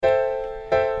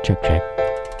Check, check.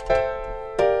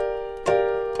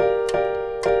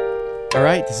 All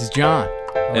right, this is John.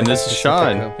 And this is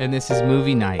Sean. And this is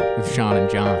Movie Night with Sean and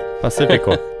John.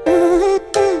 Pacifico.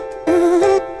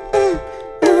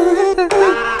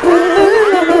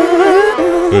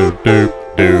 Doop, doop,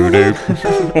 doop, doop.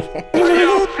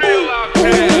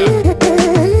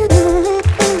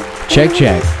 Check,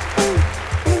 check.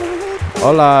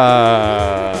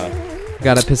 Hola.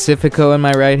 Got a Pacifico in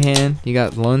my right hand. You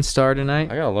got Lone Star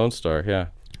tonight. I got a Lone Star, yeah.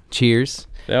 Cheers.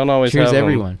 They don't always Cheers, have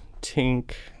everyone.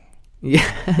 Tink. Yeah.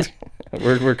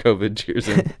 We're COVID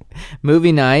cheersing.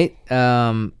 Movie night.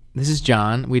 This is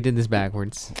John. We did this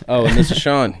backwards. Oh, and this is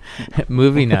Sean.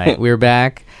 Movie night. We're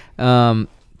back.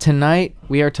 Tonight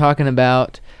we are talking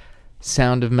about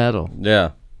Sound of Metal.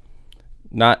 Yeah.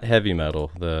 Not Heavy Metal,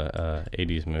 the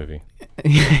 80s movie.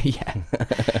 Yeah.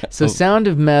 So Sound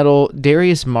of Metal,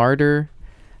 Darius Marder.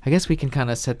 I guess we can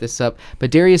kind of set this up. But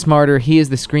Darius Marder, he is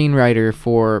the screenwriter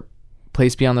for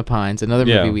Place Beyond the Pines, another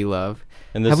movie we love.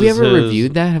 And this Have we is ever his...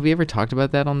 reviewed that? Have we ever talked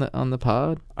about that on the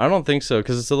pod? I don't think so,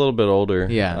 because it's a little bit older.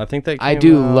 Yeah. I think that I came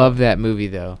do out... love that movie,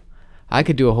 though. I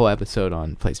could do a whole episode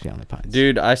on Place Beyond the Pines.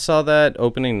 Dude, I saw that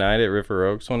opening night at River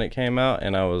Oaks when it came out,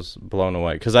 and I was blown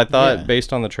away. Because I thought,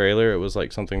 based on the trailer, it was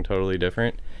like something totally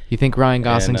different. You think Ryan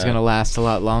Gosling's going to last a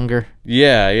lot longer?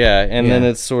 Yeah. And then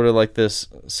it's sort of like this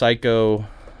Psycho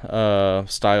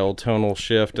style tonal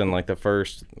shift in like the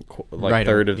first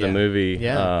third of the movie.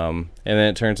 Yeah. And then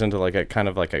it turns into like a kind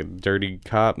of like a dirty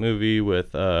cop movie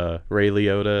with Ray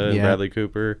Liotta and Bradley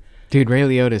Cooper. Dude, Ray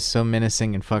Liotta is so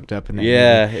menacing and fucked up in that movie.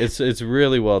 Yeah, it's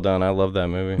really well done. I love that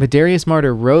movie. But Darius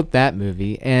Marder wrote that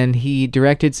movie, and he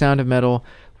directed Sound of Metal,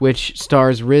 which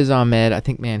stars Riz Ahmed. I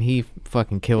think, man, he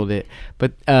fucking killed it.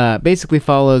 But basically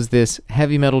follows this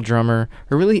heavy metal drummer,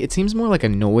 or really, it seems more like a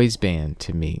noise band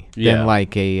to me than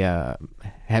like a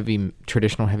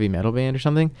traditional heavy metal band or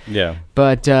something. Yeah.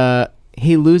 But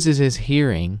he loses his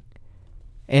hearing,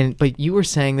 but you were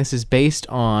saying this is based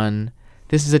on...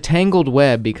 This is a tangled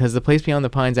web because The Place Beyond the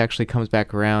Pines actually comes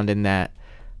back around in that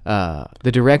the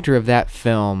director of that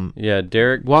film. Yeah,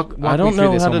 Derek. Walk I don't me through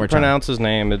know this how one to more pronounce his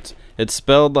name. It's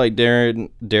spelled like Derek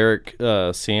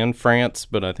Cianfrance,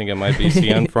 but I think it might be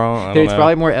Cianfrance. It's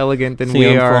probably more elegant than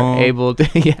we are able to.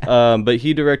 Yeah. But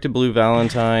he directed Blue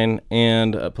Valentine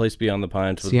and A Place Beyond the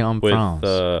Pines with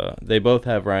they both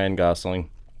have Ryan Gosling.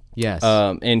 Yes.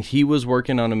 And he was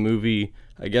working on a movie,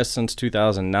 I guess since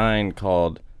 2009,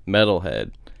 called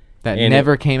Metalhead. That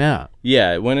never came out.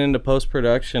 Yeah, it went into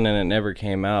post-production and it never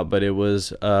came out, but it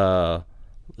was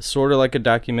sort of like a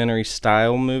documentary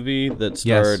style movie that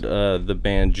starred the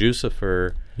band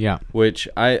Jucifer. Yeah. Which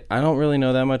I don't really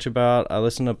know that much about. I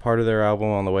listened to part of their album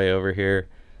on the way over here.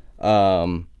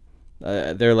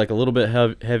 They're like a little bit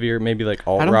heavier, maybe like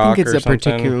alt rock or something. I don't think it's a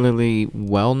particularly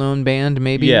well-known band,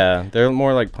 maybe. Yeah, they're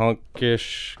more like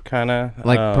punkish kind of.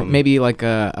 Like maybe like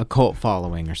a cult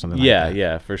following or something like that.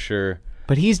 Yeah, for sure.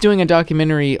 But he's doing a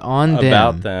documentary on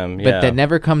about them, but that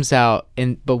never comes out.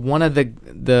 But one of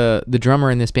the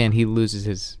drummer in this band, he loses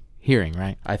his hearing,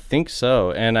 right? I think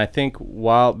so. And I think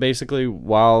while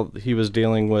he was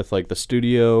dealing with like the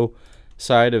studio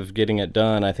side of getting it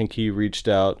done, I think he reached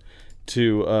out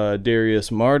to Darius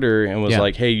Marder and was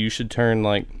like, "Hey, you should turn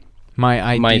like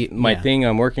my thing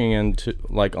I'm working into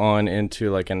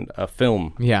a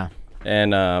film." Yeah.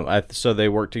 And so they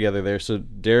worked together there. So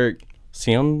Derek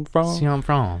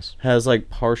Cianfrance has like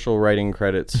partial writing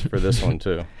credits for this one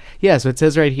too. Yeah, so it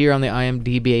says right here on the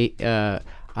IMDb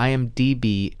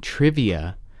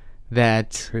trivia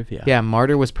that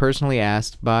Marder was personally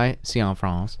asked by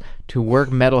Cianfrance to work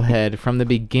Metalhead from the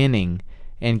beginning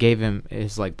and gave him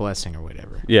his like blessing or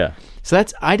whatever. Yeah. So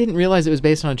I didn't realize it was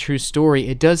based on a true story.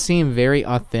 It does seem very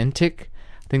authentic.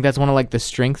 I think that's one of like the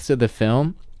strengths of the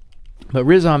film. But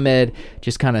Riz Ahmed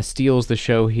just kind of steals the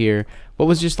show here. What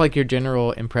was just like your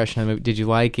general impression of it? Did you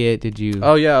like it? Did you?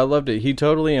 Oh yeah, I loved it. He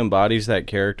totally embodies that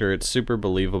character. It's super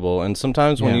believable. And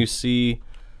sometimes when you see,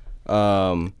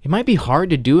 it might be hard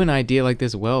to do an idea like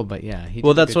this well, but yeah.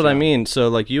 Well, that's what I mean. So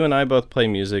like you and I both play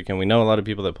music, and we know a lot of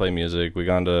people that play music. We've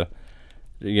gone to,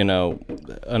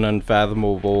 an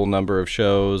unfathomable number of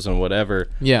shows and whatever.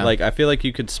 Yeah. Like I feel like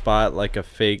you could spot like a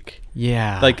fake.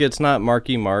 Yeah. Like it's not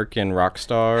Marky Mark and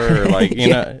Rockstar or like right?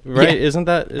 Yeah. Isn't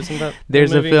that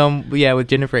There's a film with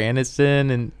Jennifer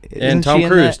Aniston and Tom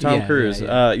Cruise. Tom Cruise.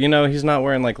 Yeah. He's not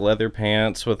wearing like leather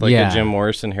pants with like a Jim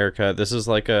Morrison haircut. This is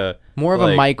like a more of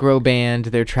a micro band.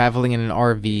 They're traveling in an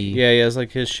RV. Yeah, he has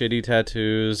like his shitty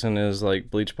tattoos and his like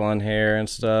bleach blonde hair and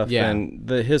stuff. Yeah. And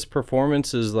his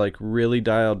performance is like really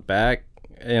dialed back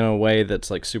in a way that's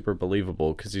like super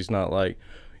believable because he's not like,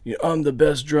 I'm the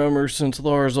best drummer since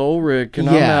Lars Ulrich, and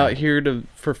I'm out here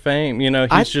for fame.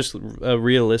 He's just a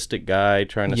realistic guy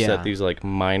trying to set these like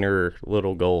minor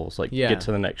little goals, like get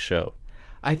to the next show.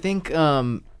 I think,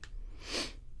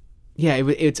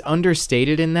 it's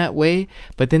understated in that way,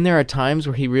 but then there are times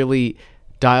where he really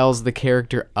dials the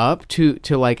character up to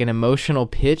like an emotional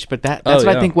pitch, but that's what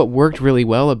I think what worked really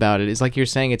well about it is, like you're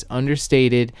saying, it's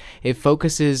understated. It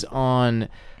focuses on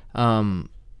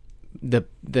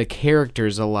the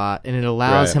characters a lot, and it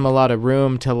allows him a lot of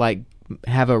room to like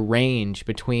have a range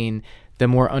between the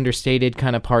more understated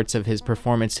kind of parts of his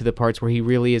performance to the parts where he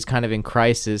really is kind of in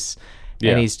crisis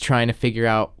and he's trying to figure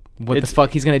out what the fuck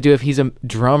he's going to do if he's a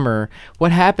drummer.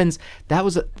 What happens, that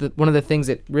was one of the things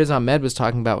that Riz Ahmed was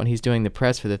talking about when he's doing the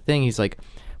press for the thing. He's like,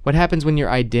 what happens when your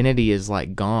identity is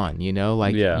like gone,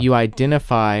 like you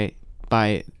identify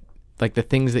by like the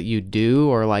things that you do,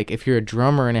 or like if you're a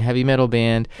drummer in a heavy metal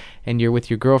band and you're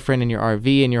with your girlfriend in your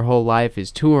RV and your whole life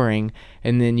is touring,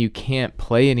 and then you can't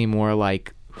play anymore,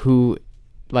 like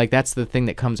that's the thing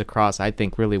that comes across, I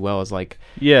think, really well is like...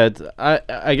 Yeah,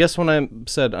 I guess when I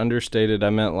said understated,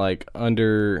 I meant like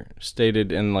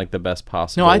understated in like the best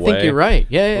possible way. No, I think you're right.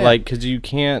 Yeah. Like, because you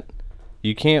can't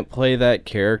play that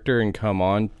character and come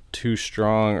on too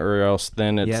strong, or else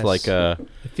then it's like a...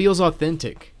 It feels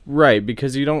authentic. Right,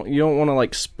 because you don't want to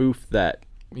like spoof that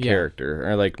character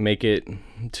or like make it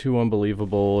too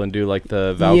unbelievable and do like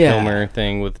the Val Kilmer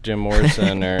thing with Jim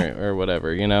Morrison or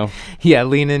whatever, Yeah,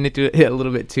 lean into it a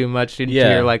little bit too much into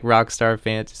your like rock star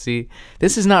fantasy.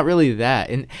 This is not really that.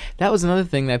 And that was another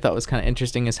thing that I thought was kind of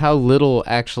interesting, is how little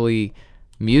actually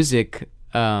music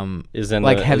is in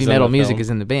like heavy metal music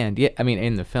is in the band. Yeah, I mean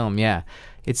in the film, yeah.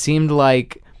 It seemed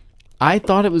like I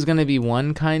thought it was going to be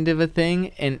one kind of a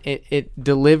thing, and it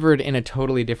delivered in a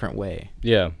totally different way.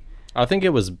 Yeah. I think it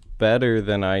was better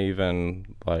than I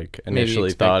even like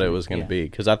initially thought it was going to be,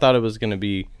 because I thought it was going to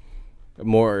be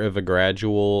more of a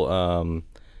gradual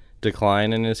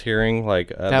decline in his hearing. Like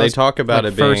they talk about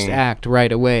like it being first act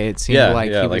right away. It seemed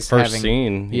like he was like first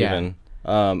scene even.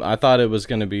 I thought it was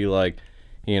going to be like,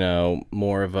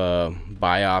 more of a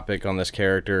biopic on this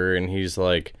character, and he's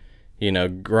like,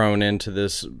 grown into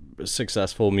this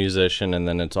successful musician, and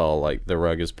then it's all like the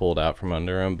rug is pulled out from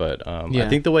under him. But I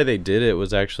think the way they did it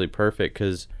was actually perfect,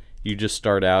 because you just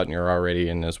start out and you're already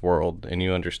in this world and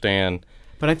you understand.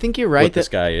 But I think you're right what this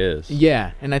guy is.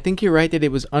 Yeah, and I think you're right that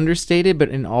it was understated, but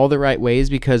in all the right ways,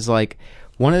 because like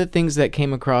one of the things that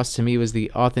came across to me was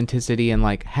the authenticity, and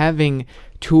like having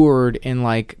toured in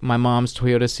like my mom's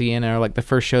Toyota Sienna, or like the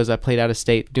first shows I played out of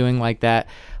state doing like that,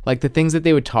 like the things that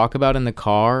they would talk about in the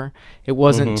car, it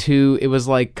wasn't too, it was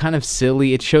like kind of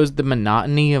silly. It shows the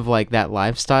monotony of like that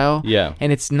lifestyle. Yeah.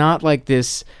 And it's not like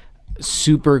this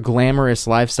super glamorous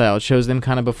lifestyle. It shows them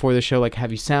kind of before the show, like,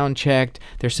 have you sound checked?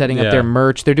 They're setting up their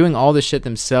merch. They're doing all this shit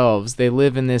themselves. They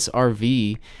live in this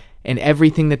RV, and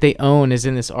everything that they own is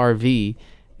in this RV.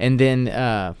 And then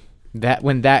that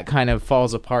when that kind of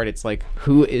falls apart, it's like,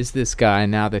 who is this guy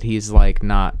now that he's like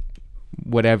not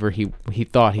whatever he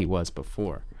thought he was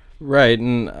before? Right.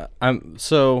 And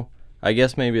I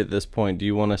guess maybe at this point, do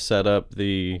you want to set up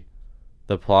the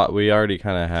plot? We already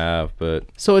kind of have, but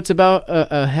so it's about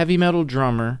a heavy metal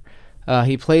drummer.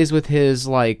 He plays with his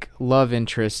like love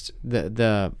interest,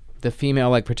 the female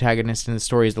like protagonist in the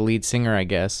story is the lead singer, I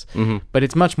guess. Mm-hmm. But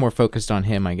it's much more focused on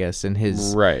him, I guess, and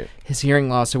his hearing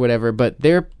loss or whatever. But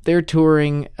they're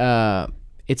touring.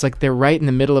 It's like they're right in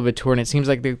the middle of a tour, and it seems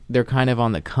like they're kind of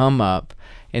on the come up.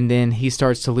 And then he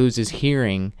starts to lose his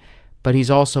hearing, but he's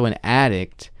also an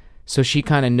addict. So she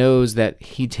kind of knows that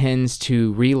he tends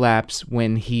to relapse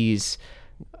when he's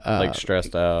like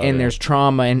stressed out, and there's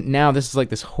trauma. And now this is like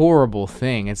this horrible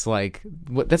thing. It's like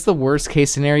that's the worst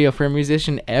case scenario for a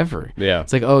musician ever. Yeah,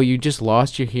 it's like, oh, you just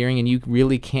lost your hearing and you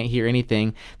really can't hear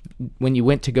anything. When you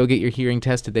went to go get your hearing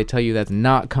tested, they tell you that's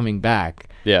not coming back.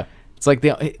 Yeah, it's like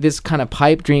this kind of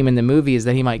pipe dream in the movie is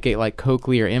that he might get like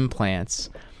cochlear implants.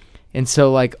 And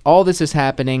so, like, all this is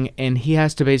happening, and he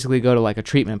has to basically go to, like, a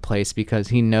treatment place because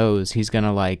he knows he's going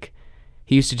to, like,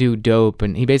 he used to do dope,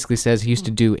 and he basically says he used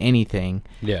to do anything.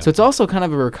 Yeah. So it's also kind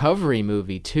of a recovery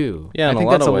movie, too. Yeah, I think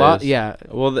that's a lot. Yeah.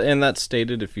 Well, and that's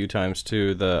stated a few times,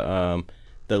 too. The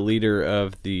leader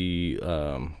of the,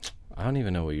 I don't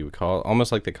even know what you would call it,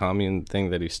 almost like the commune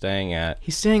thing that he's staying at.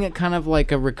 He's staying at kind of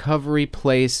like a recovery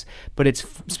place, but it's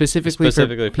specifically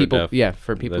for people,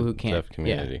 for people who can't, deaf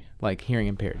community, like hearing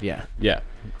impaired, yeah.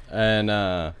 And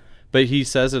but he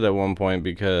says it at one point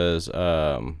because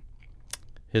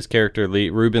his character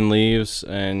Ruben leaves,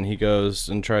 and he goes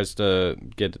and tries to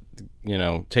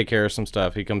take care of some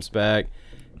stuff. He comes back,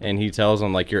 and he tells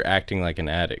him, like, you're acting like an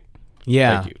addict.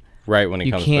 Yeah. Like right when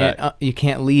he comes back. You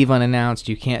can't leave unannounced.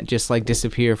 You can't just like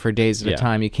disappear for days at a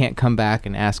time. You can't come back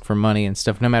and ask for money and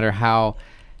stuff, no matter how.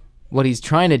 What he's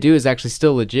trying to do is actually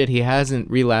still legit. He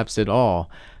hasn't relapsed at all,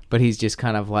 but he's just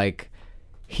kind of like,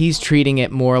 he's treating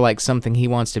it more like something he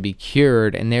wants to be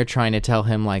cured, and they're trying to tell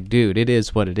him like, dude, it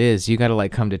is what it is. You got to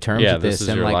like come to terms with this. This is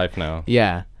and your like, life now.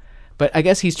 Yeah. But I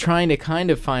guess he's trying to kind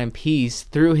of find peace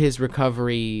through his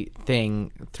recovery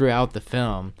thing throughout the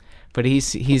film. But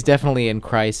he's definitely in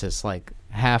crisis. Like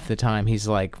half the time he's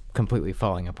like completely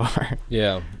falling apart.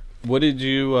 Yeah. What are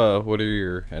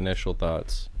your initial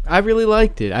thoughts? I really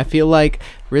liked it. I feel like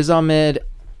Riz Ahmed.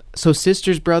 So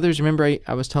Sisters Brothers. Remember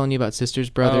I was telling you about Sisters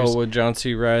Brothers? Oh, with John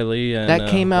C. Reilly and that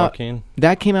came out. Joaquin?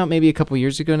 That came out maybe a couple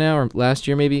years ago now, or last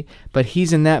year maybe. But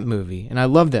he's in that movie, and I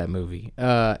love that movie.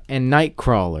 And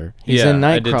Nightcrawler. He's in Nightcrawler.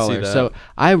 I did see that. So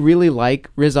I really like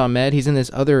Riz Ahmed. He's in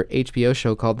this other HBO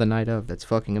show called The Night Of. That's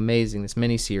fucking amazing. This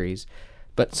miniseries.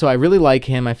 But so I really like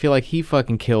him. I feel like he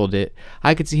fucking killed it.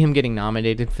 I could see him getting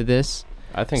nominated for this.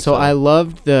 I think so. So I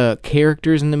loved the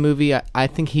characters in the movie. I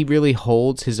think he really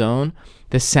holds his own.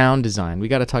 The sound design. We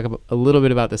got to talk a little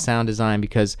bit about the sound design,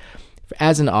 because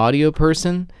as an audio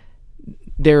person,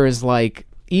 there is like,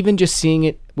 even just seeing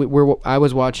it where I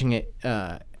was watching it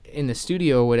in the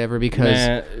studio or whatever, because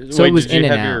it was in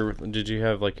and out. Did you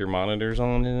have like your monitors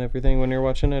on and everything when you're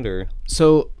watching it, or?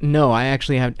 So no, I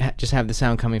actually just have the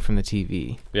sound coming from the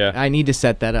TV. Yeah. I need to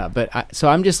set that up, so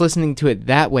I'm just listening to it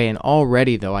that way, and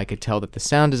already though I could tell that the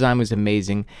sound design was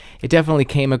amazing. It definitely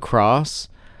came across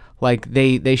like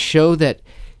they show that.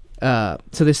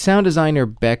 So the sound designer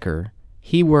Becker,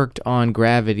 he worked on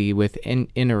Gravity with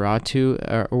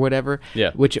Inarritu or whatever,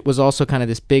 which was also kind of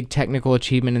this big technical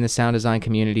achievement in the sound design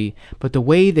community. But the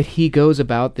way that he goes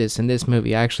about this in this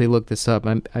movie, I actually looked this up.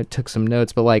 I took some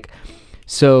notes, but like,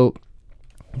 so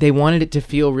they wanted it to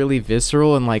feel really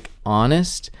visceral and like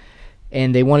honest,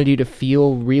 and they wanted you to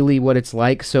feel really what it's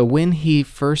like. So when he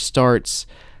first starts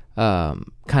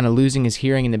kind of losing his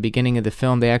hearing in the beginning of the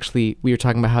film, we were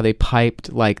talking about how they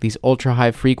piped like these ultra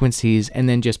high frequencies and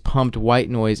then just pumped white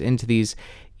noise into these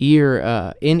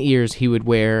in-ears he would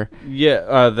wear.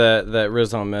 That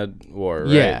Riz Ahmed wore,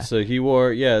 right? Yeah. So he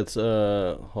wore, it's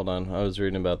hold on, I was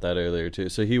reading about that earlier too.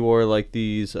 So he wore like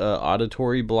these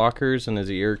auditory blockers in his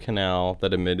ear canal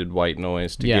that emitted white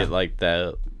noise to get like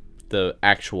the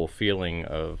actual feeling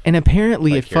of, and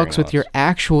apparently like, it fucks with your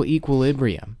actual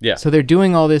equilibrium. Yeah. So they're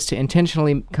doing all this to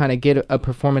intentionally kind of get a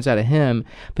performance out of him,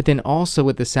 but then also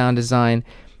with the sound design,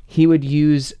 he would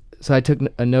use. So I took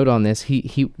a note on this.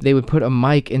 They would put a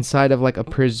mic inside of like a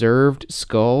preserved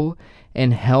skull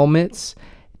and helmets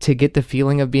to get the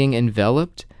feeling of being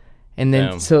enveloped. And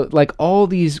then, so like all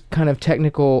these kind of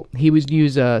technical, he would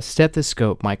use a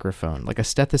stethoscope microphone, like a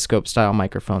stethoscope style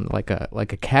microphone, like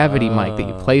a cavity mic that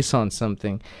you place on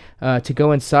something, to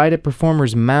go inside a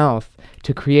performer's mouth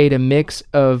to create a mix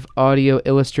of audio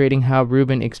illustrating how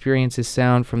Rubin experiences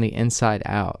sound from the inside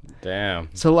out. Damn.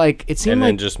 So like it seemed, and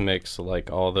then just mix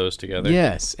like all those together.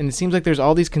 Yes, and it seems like there's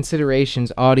all these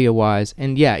considerations audio wise,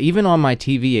 and even on my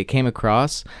TV it came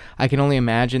across. I can only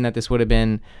imagine that this would have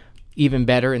been even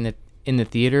better in the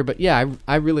theater, but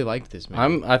I really liked this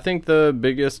movie. I think the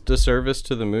biggest disservice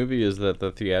to the movie is that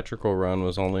the theatrical run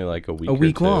was only like a week or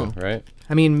two, long, right?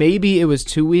 I mean, maybe it was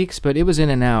 2 weeks, but it was in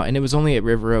and out, and it was only at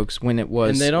River Oaks when it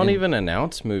was. And they don't even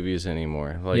announce movies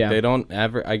anymore. Like they don't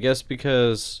ever. I guess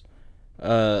because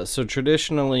so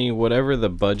traditionally, whatever the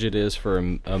budget is for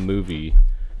a movie,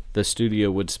 the studio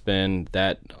would spend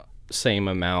that same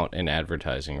amount in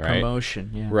advertising, right?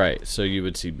 Promotion, right. So you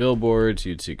would see billboards,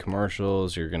 you'd see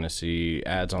commercials, you're gonna see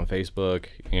ads on Facebook,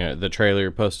 the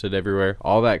trailer posted everywhere.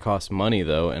 All that costs money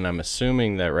though, and I'm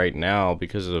assuming that right now,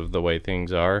 because of the way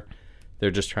things are,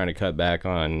 they're just trying to cut back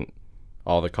on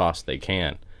all the costs they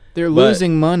can. They're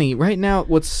losing money right now.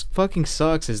 What's fucking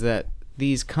sucks is that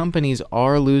these companies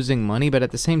are losing money, but at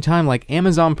the same time, like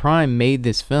Amazon Prime made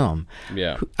this film.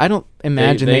 Yeah. I don't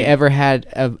imagine they ever had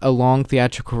a long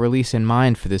theatrical release in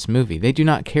mind for this movie. They do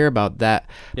not care about that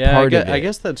part of it. I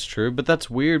guess that's true, but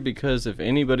that's weird because if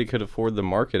anybody could afford the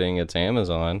marketing, it's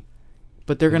Amazon.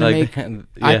 But they're going to make...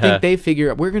 I think they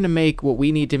figure we're going to make what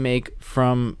we need to make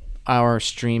from our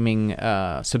streaming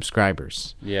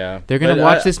subscribers. Yeah. They're going to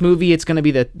watch this movie. It's going to be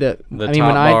the top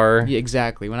bar. Yeah,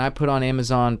 exactly. When I put on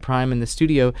Amazon Prime in the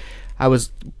studio, I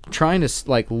was trying to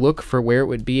like look for where it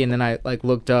would be, and then I like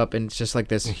looked up, and it's just like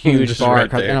this huge bar,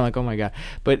 right and I'm like, oh my god.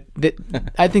 But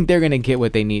I think they're going to get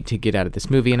what they need to get out of this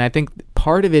movie, and I think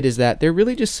part of it is that they're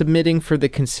really just submitting for the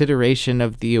consideration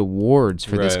of the awards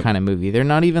for this kind of movie. They're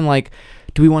not even like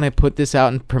do we want to put this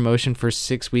out in promotion for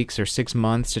 6 weeks or 6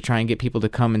 months to try and get people to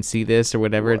come and see this or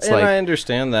whatever? It's I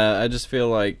understand that. I just feel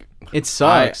like it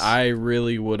sucks. I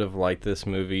really would have liked this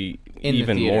movie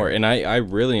even more, and I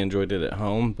really enjoyed it at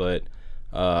home, but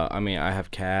I mean, I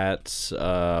have cats.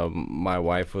 My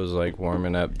wife was like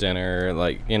warming up dinner,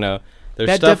 like, you know, there's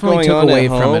that stuff definitely going took on away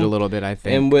at home, from it a little bit, I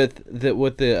think. and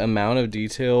with the amount of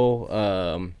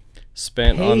detail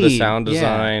spent on the sound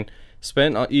design,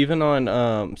 spent even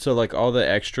on so like all the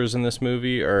extras in this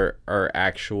movie are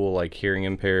actual like hearing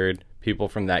impaired people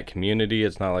from that community.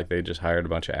 It's not like they just hired a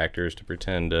bunch of actors to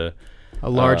pretend to. A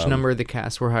large number of the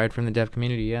cast were hired from the deaf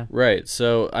community, yeah. Right.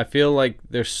 So I feel like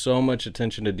there's so much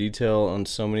attention to detail on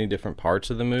so many different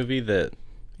parts of the movie that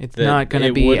it's not going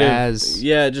to be as...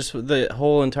 Yeah, just the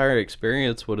whole entire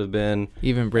experience would have been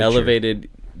even richer. Elevated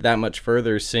that much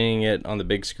further, seeing it on the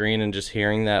big screen and just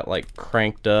hearing that like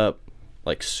cranked up,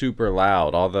 like super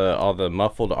loud. All the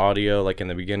muffled audio, like in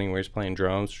the beginning where he's playing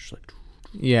drums, just like...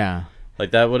 Yeah.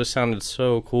 Like that would have sounded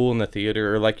so cool in the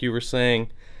theater. Or like you were saying...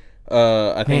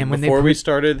 I think before we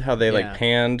started, how they like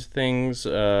panned things.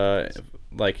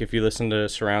 Like if you listen to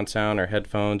surround sound or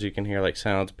headphones, you can hear like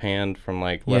sounds panned from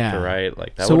like left to right.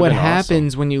 Like that. So what been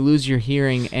happens awesome. when you lose your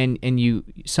hearing and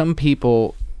some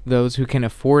people, those who can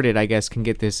afford it, I guess, can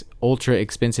get this ultra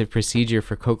expensive procedure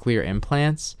for cochlear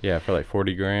implants. Yeah, for like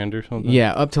 $40,000 or something.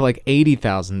 Yeah, up to like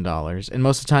 $80,000, and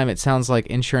most of the time it sounds like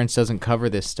insurance doesn't cover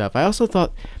this stuff. I also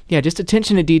thought, just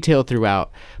attention to detail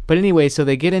throughout. But anyway, so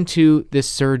they get into this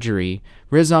surgery.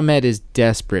 Riz Ahmed is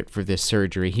desperate for this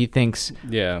surgery. He thinks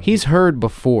he's heard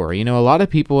before. You know, a lot of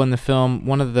people in the film,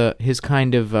 one of his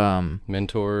kind of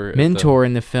mentor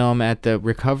in the film at the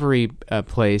recovery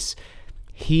place.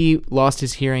 He lost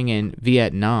his hearing in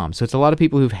Vietnam. So it's a lot of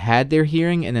people who've had their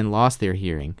hearing and then lost their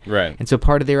hearing. Right. And so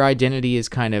part of their identity is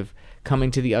kind of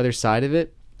coming to the other side of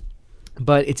it.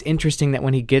 But it's interesting that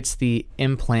when he gets the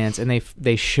implants and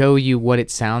they show you what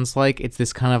it sounds like, it's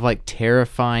this kind of like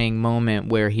terrifying moment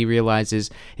where he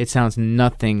realizes it sounds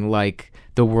nothing like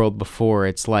the world before.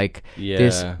 It's like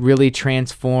this really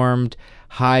transformed,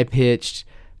 high-pitched,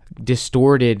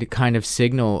 distorted kind of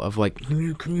signal of like,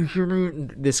 can you hear me?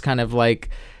 This kind of like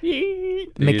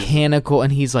mechanical,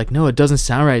 and he's like, no, it doesn't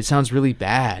sound right. It sounds really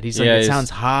bad. He's like, it sounds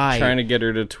high. Trying to get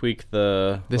her to tweak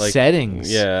the like,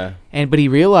 settings. Yeah. But he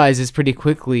realizes pretty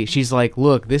quickly, she's like,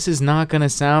 look, this is not going to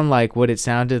sound like what it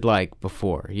sounded like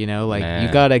before. You know, like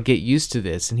you got to get used to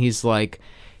this. And he's like,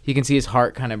 you can see his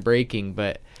heart kind of breaking,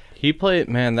 but he played,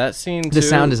 that scene too. The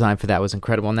sound design for that was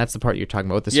incredible, and that's the part you're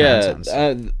talking about with the surround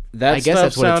sounds. That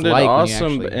stuff sounded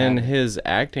awesome, and his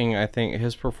acting, I think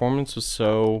his performance was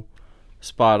so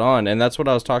spot on, and that's what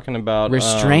I was talking about.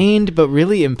 Restrained, but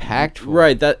really impactful.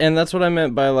 Right, that's what I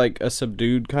meant by like a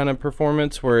subdued kind of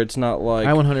performance, where it's not like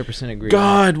I 100% agree.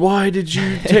 God, why did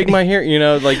you take my hearing? You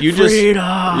know, like you just you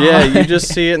just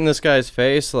see it in this guy's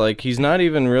face. Like he's not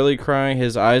even really crying.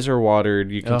 His eyes are watered.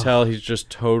 You can tell he's just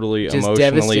totally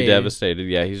emotionally devastated.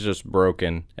 Yeah, he's just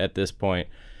broken at this point.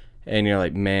 And you're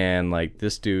like, man, like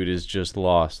this dude is just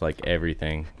lost like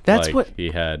everything. That's like, what he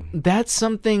had. That's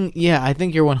something. Yeah, I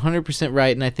think you're 100%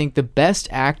 right, and I think the best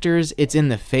actors, it's in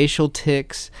the facial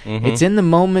tics, it's in the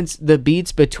moments, the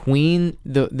beats between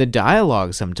the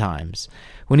dialogue. Sometimes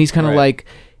when he's kind of like,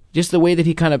 just the way that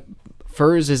he kind of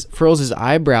furls his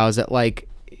eyebrows at like.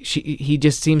 He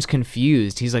just seems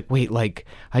confused. He's like, wait, like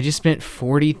I just spent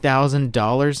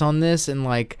 $40,000 on this, and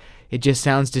like it just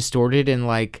sounds distorted and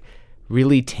like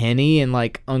really tinny and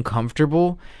like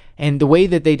uncomfortable. And the way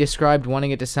that they described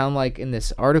wanting it to sound like in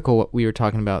this article, what we were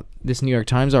talking about, this New York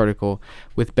Times article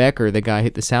with Becker, the guy,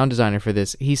 the sound designer for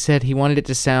this, he said he wanted it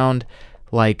to sound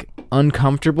like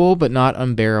uncomfortable but not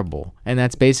unbearable. And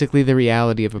that's basically the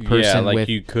reality of a person. Yeah, like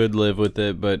you could live with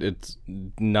it, but it's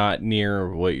not near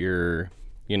what your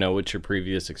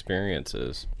previous experience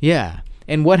is. Yeah.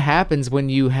 And what happens when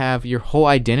you have your whole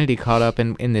identity caught up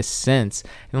in this sense?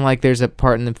 And like there's a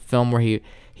part in the film where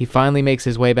he finally makes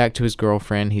his way back to his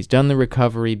girlfriend. He's done the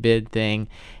recovery bid thing,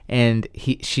 and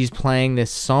she's playing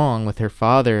this song with her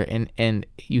father, and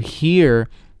you hear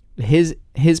his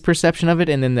perception of it,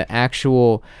 and then the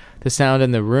sound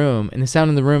in the room. And the sound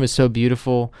in the room is so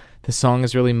beautiful. The song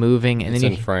is really moving, and it's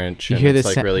then in French. You hear this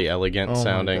like really elegant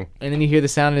sounding. And then you hear the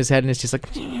sound in his head, and it's just like.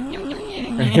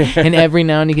 And every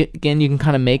now and again you can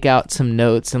kind of make out some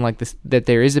notes and like this, that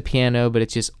there is a piano, but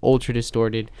it's just ultra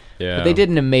distorted. Yeah. But they did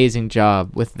an amazing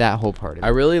job with that whole part of it. I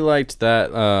really liked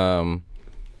that,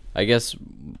 I guess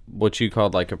what you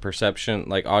called like a perception,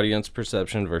 like audience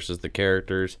perception versus the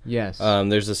characters. Yes.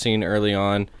 There's a scene early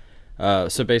on.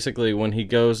 So basically when he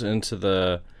goes into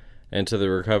the into the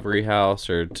recovery house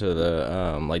or to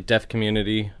the like deaf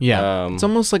community. Yeah, it's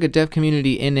almost like a deaf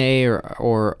community NA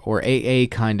or AA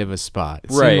kind of a spot.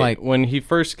 It right. Like when he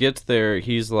first gets there,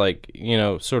 he's like, you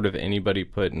know, sort of anybody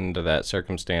put into that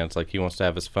circumstance. Like he wants to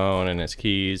have his phone and his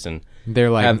keys and they're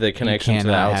like, have the connection to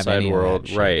the outside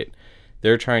world. Right.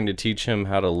 They're trying to teach him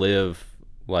how to live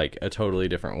like a totally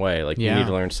different way. Like you need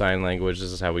to learn sign language.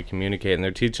 This is how we communicate. And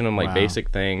they're teaching him like basic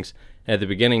things. At the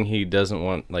beginning, he doesn't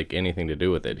want like anything to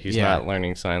do with it. He's not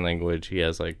learning sign language. He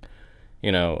has like,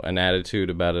 you know, an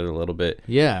attitude about it a little bit.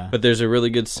 Yeah. But there's a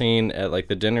really good scene at like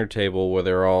the dinner table where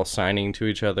they're all signing to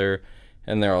each other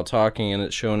and they're all talking and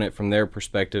it's showing it from their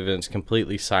perspective and it's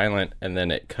completely silent. And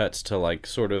then it cuts to like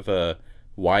sort of a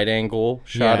wide angle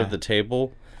shot of the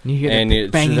table. You hear the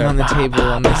banging on the table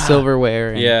on the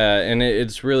silverware. And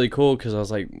it's really cool because I was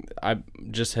like, I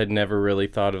just had never really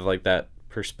thought of like that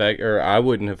perspective, or I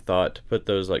wouldn't have thought to put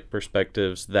those like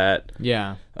perspectives that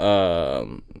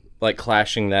like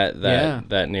clashing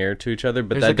that near to each other.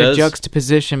 But there's that like a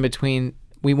juxtaposition between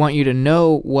we want you to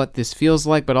know what this feels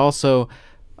like, but also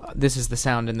this is the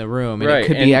sound in the room, and it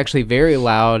could be actually very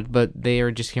loud, but they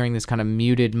are just hearing this kind of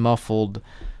muted, muffled.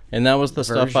 And that was the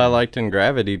stuff I liked in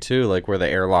Gravity too, like where the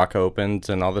airlock opens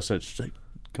and all this, it's just like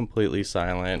completely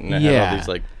silent, and it had all these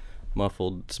like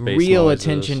muffled space real noises.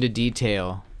 Attention to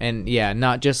detail, and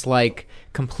not just like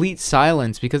complete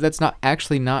silence, because that's not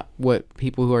what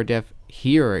people who are deaf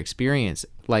hear or experience.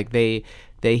 Like they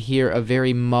hear a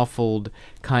very muffled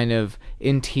kind of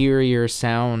interior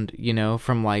sound, you know,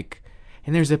 from like,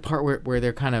 and there's a part where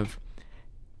they're kind of,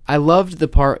 I loved the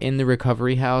part in the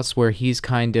recovery house where he's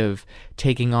kind of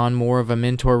taking on more of a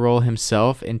mentor role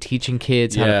himself and teaching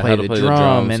kids how to play the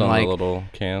drum and like the little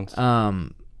cans.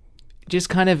 Just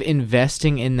kind of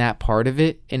investing in that part of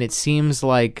it, and it seems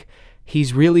like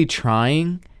he's really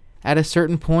trying at a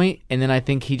certain point, and then I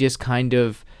think he just kind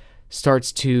of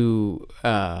starts to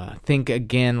think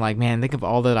again, like, man, think of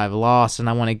all that I've lost, and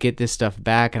I want to get this stuff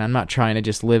back, and I'm not trying to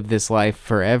just live this life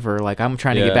forever. Like, I'm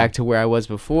trying to get back to where I was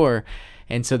before.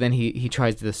 And so then he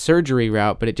tries the surgery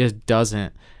route, but it just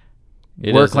doesn't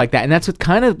work like that. And that's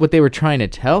what they were trying to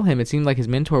tell him. It seemed like his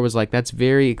mentor was like, that's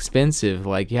very expensive.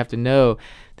 Like, you have to know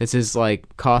this is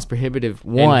like cost prohibitive,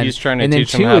 one. And he's trying to and then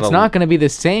teach two, him how it's not going to be the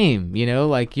same, you know?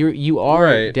 Like, you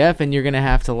are deaf, and you're going to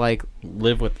have to like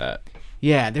live with that.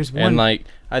 Yeah, there's one. And like,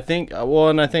 I think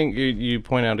you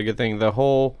point out a good thing. The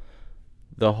whole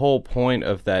point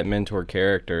of that mentor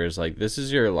character is like, this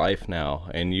is your life now,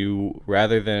 and you,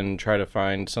 rather than try to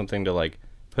find something to like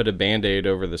put a Band-Aid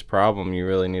over this problem, you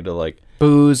really need to like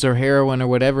booze or heroin or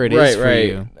whatever it is for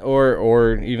you,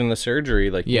 or even the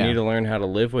surgery. Like, you need to learn how to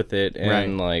live with it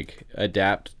and like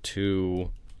adapt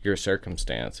to your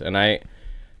circumstance. And I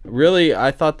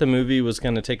thought the movie was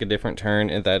going to take a different turn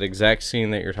at that exact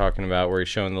scene that you're talking about, where he's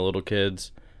showing the little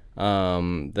kids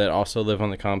that also live on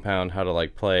the compound how to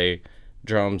like play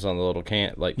drums on the little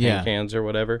cans or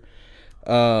whatever.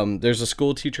 There's a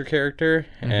school teacher character,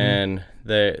 and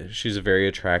she's a very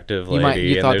attractive lady.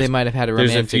 You thought they might have had a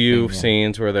romantic There's a few thing,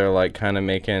 scenes where they're like kind of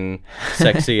making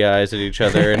sexy eyes at each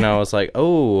other, and I was like,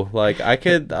 oh, like I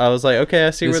was like, okay, I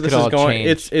see where this is going.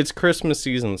 Change. It's Christmas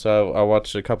season, so I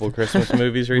watched a couple of Christmas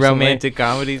movies recently. Romantic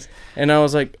comedies. And I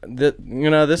was like,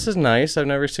 this is nice. I've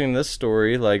never seen this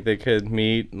story. Like, they could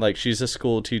meet, like, she's a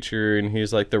school teacher, and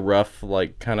he's like the rough,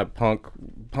 like, kind of punk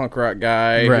rock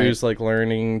guy who's like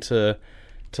learning to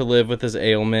live with his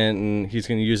ailment, and he's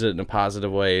going to use it in a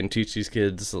positive way and teach these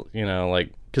kids, you know,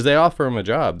 like, because they offer him a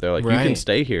job. They're like, you can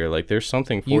stay here. Like, there's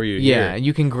something for you here. Yeah,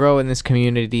 you can grow in this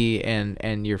community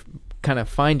and you're kind of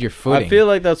find your footing. I feel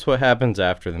like that's what happens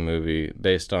after the movie,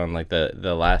 based on like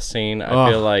the last scene. I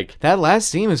feel like that last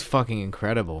scene was fucking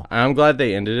incredible. I'm glad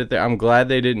they ended it there. I'm glad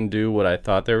they didn't do what I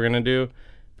thought they were going to do.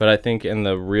 But I think in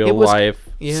the real life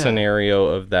scenario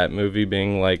of that movie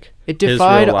being like, it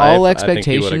defied all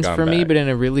expectations for me, but in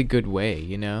a really good way,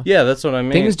 you know? Yeah, that's what I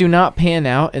mean. Things do not pan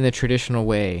out in the traditional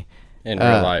way. In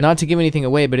real life. Not to give anything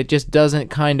away, but it just doesn't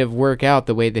kind of work out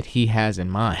the way that he has in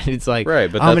mind. It's like,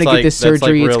 but I'm going to get this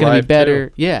surgery, it's going to be better.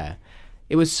 Too. Yeah.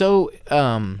 It was so,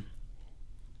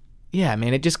 yeah,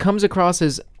 man, it just comes across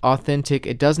as authentic.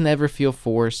 It doesn't ever feel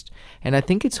forced. And I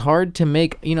think it's hard to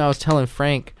make, you know, I was telling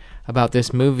Frank about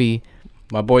this movie.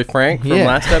 My boy Frank from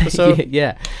last episode?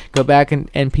 Yeah. Go back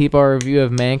and peep our review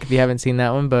of Mank if you haven't seen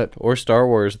that one. Or Star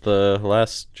Wars, The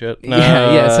Last Jet.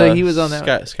 So he was on that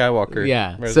Skywalker.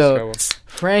 Yeah. So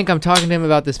Frank, I'm talking to him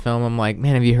about this film. I'm like,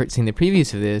 man, have you seen the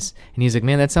previews of this? And he's like,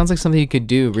 man, that sounds like something you could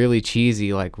do really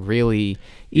cheesy, like really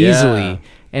easily.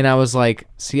 And I was like,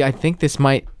 see, I think this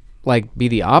might like be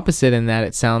the opposite in that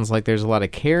it sounds like there's a lot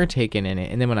of care taken in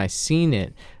it. And then when I seen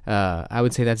it, I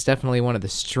would say that's definitely one of the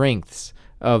strengths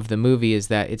of the movie is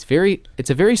that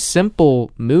it's a very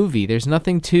simple movie. There's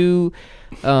nothing too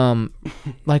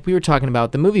like we were talking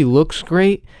about. The movie looks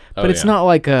great, but it's not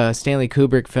like a Stanley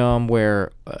Kubrick film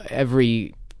where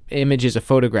every image is a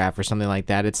photograph or something like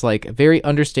that. It's like a very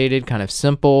understated, kind of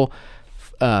simple,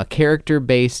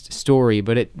 character-based story,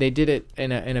 but they did it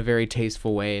in a very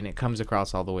tasteful way, and it comes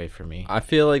across all the way for me. I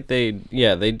feel like they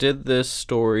did this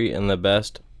story in the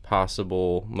best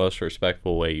possible, most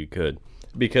respectful way you could.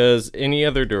 Because any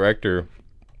other director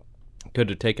could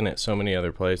have taken it so many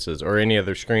other places, or any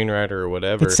other screenwriter or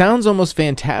whatever. It sounds almost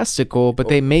fantastical,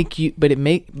 but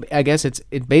I guess it's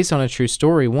based on a true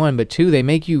story, one, but two, they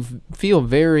make you feel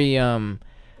very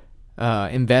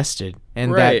invested,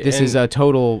 and that this is a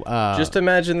total. Just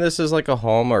imagine this is like a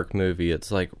Hallmark movie.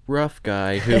 It's like rough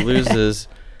guy who loses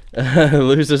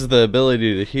loses the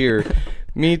ability to hear.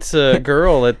 Meets a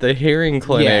girl at the hearing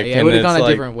clinic. Yeah, it would have gone a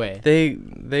different way.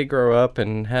 They grow up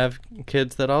and have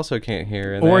kids that also can't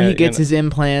hear. And he gets his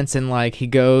implants and like he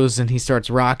goes and he starts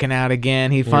rocking out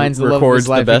again. He finds the love of his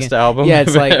life. Records the best album. Yeah,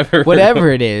 it's like whatever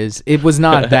it is. It was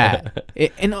not that.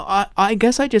 And I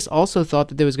guess I just also thought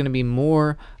that there was going to be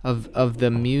more of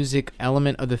the music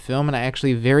element of the film, and I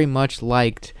actually very much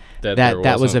liked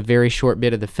that was a very short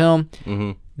bit of the film.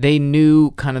 Mm-hmm. They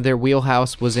knew kind of their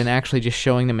wheelhouse was in actually just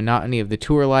showing the monotony of the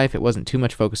tour life. It wasn't too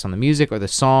much focus on the music or the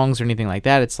songs or anything like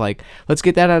that. It's like, let's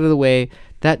get that out of the way.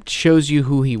 That shows you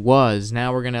who he was.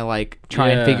 Now we're going to like try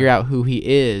and figure out who he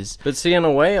is. But see, in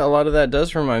a way, a lot of that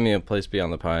does remind me of Place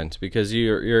Beyond the Pines, because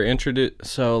you're introduced.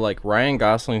 So like Ryan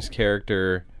Gosling's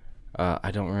character,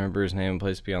 I don't remember his name in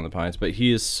Place Beyond the Pines, but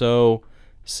he is so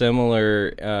similar.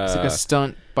 It's like a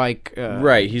stunt bike.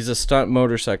 Right, he's a stunt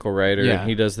motorcycle rider, and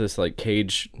he does this like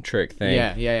cage trick thing.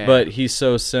 Yeah. But he's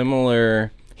so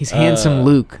similar. He's handsome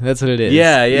Luke. That's what it is.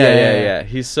 Yeah.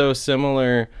 He's so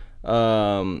similar.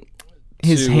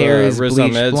 His hair is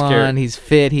bleached blonde. He's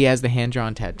fit. He has the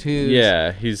hand-drawn tattoos.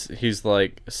 Yeah, he's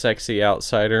like sexy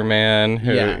outsider man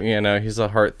who he's a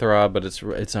heartthrob, but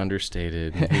it's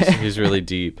understated. He's really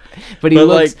deep. But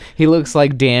he looks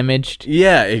like damaged.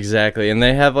 Yeah, exactly. And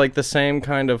they have like the same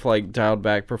kind of like dialed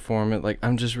back performance. Like,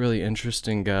 I'm just really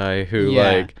interesting guy who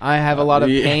like I have a lot of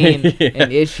pain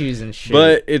and issues and shit.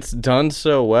 But it's done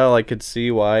so well. I could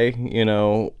see why.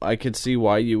 I could see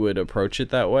why you would approach it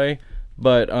that way.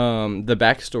 But the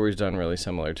backstory's done really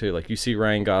similar too. Like, you see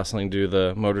Ryan Gosling do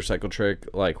the motorcycle trick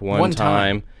like one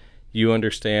time. You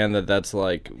understand that that's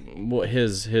like what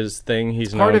his thing.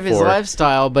 He's part known of his for.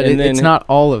 Lifestyle, but it's not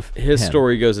all of his him.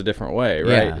 Story goes a different way,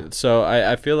 right? Yeah. So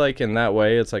I feel like in that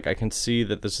way, it's like I can see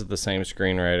that this is the same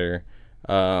screenwriter.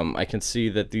 I can see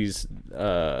that these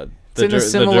the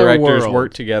directors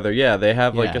work together. Yeah, they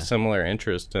have like a similar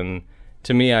interest, and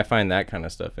to me, I find that kind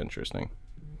of stuff interesting.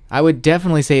 I would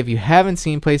definitely say if you haven't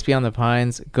seen Place Beyond the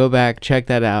Pines, go back, check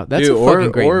that out. That's a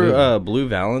fucking great movie. Or Blue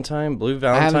Valentine.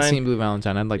 I haven't seen Blue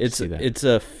Valentine. I'd like to see that. It's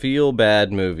a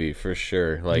feel-bad movie for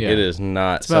sure. Like, it is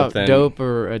not something... It's about dope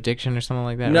or addiction or something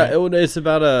like that, No, right? It's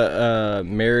about a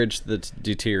marriage that's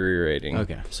deteriorating.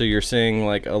 Okay. So you're seeing,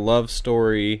 like, a love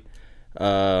story...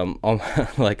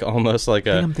 like almost like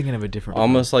I think I'm thinking of a different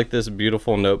almost like this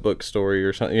beautiful Notebook story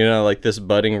or something, like this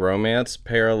budding romance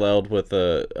paralleled with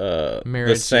the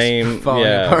same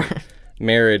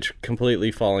marriage completely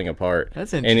falling apart.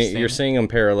 That's interesting. And you're seeing them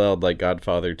paralleled like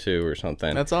Godfather 2 or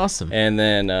something. That's awesome. And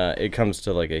then it comes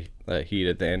to like a heat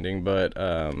at the ending, but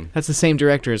that's the same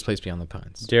director as Place Beyond the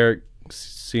Pines, Derek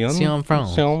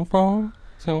Cianfrance.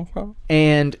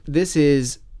 And this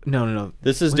is No.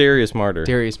 This is Darius Marder.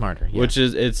 Darius Marder, yeah. Which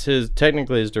it's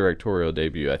technically his directorial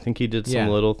debut. I think he did some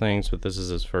little things, but this is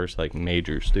his first like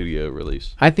major studio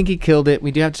release. I think he killed it. We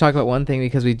do have to talk about one thing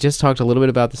because we just talked a little bit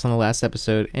about this on the last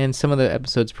episode and some of the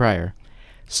episodes prior.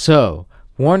 So,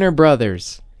 Warner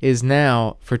Brothers is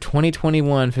now, for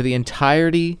 2021, for the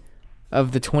entirety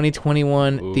of the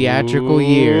 2021 theatrical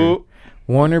year,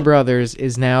 Warner Brothers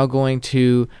is now going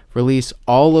to release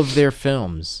all of their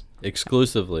films.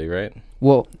 Exclusively, right?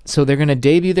 Well, so they're going to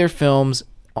debut their films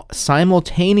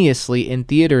simultaneously in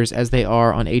theaters as they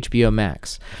are on HBO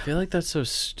Max. I feel like that's so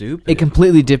stupid. It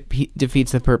completely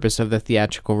defeats the purpose of the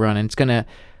theatrical run. And it's going to...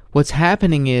 What's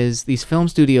happening is these film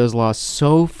studios lost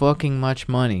so fucking much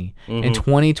money in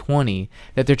 2020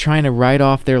 that they're trying to write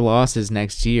off their losses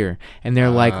next year. And they're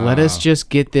like, let us just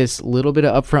get this little bit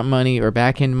of upfront money or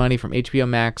back-end money from HBO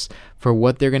Max for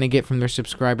what they're going to get from their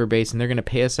subscriber base, and they're going to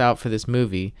pay us out for this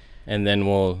movie. And then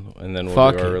we'll do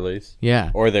our release.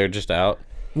 Yeah. Or they're just out.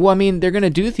 Well, I mean, they're going to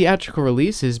do theatrical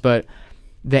releases, but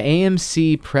the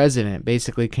AMC president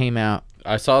basically came out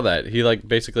I saw that. He like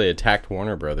basically attacked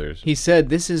Warner Brothers. He said,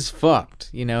 "This is fucked."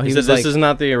 You know, he said this is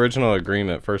not the original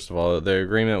agreement. First of all, the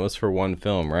agreement was for one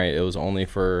film, right? It was only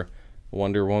for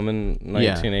Wonder Woman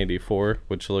 1984,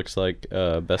 which looks like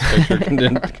Best Picture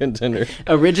contender.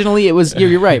 Originally, it was.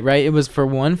 You're right. It was for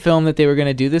one film that they were going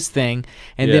to do this thing,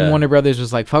 and then Warner Brothers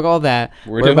was like, "Fuck all that.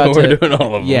 We're doing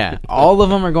all of them." Yeah, all of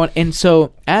them are going. And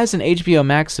so, as an HBO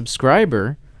Max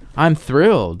subscriber, I'm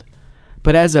thrilled,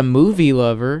 but as a movie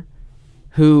lover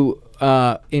who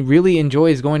really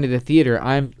enjoys going to the theater,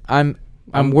 I'm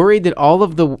worried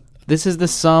that this is the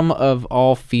sum of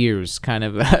all fears kind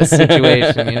of a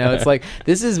situation. You know, it's like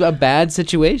this is a bad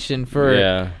situation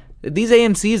for these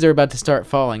AMCs are about to start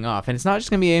falling off, and it's not just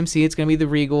going to be AMC. It's going to be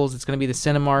the Regals. It's going to be the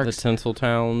Cinemarks, the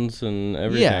Tinseltowns, and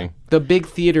everything. Yeah, the big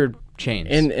theater chains.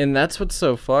 And that's what's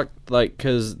so fucked. Like,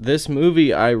 because this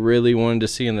movie I really wanted to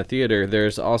see in the theater.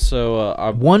 There's also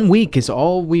 1 week is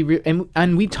all we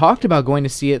and we talked about going to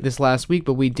see it this last week,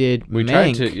 but we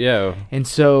tried to, and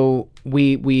so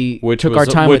we which took was, our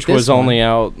time which with this was only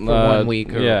out for 1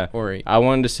 week. I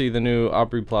wanted to see the new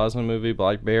Aubrey Plaza movie,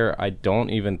 Black Bear. I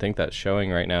don't even think that's showing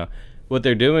right now. What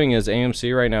they're doing is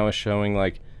AMC right now is showing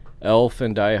like Elf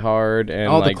and Die Hard and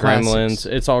all like the classics. Gremlins.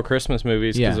 It's all Christmas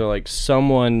movies because they're like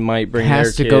someone might bring their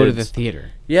kids. Has to go to the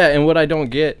theater. Yeah, and what I don't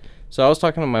get. So I was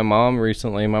talking to my mom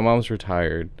recently. My mom's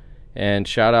retired, and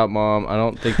shout out, Mom. I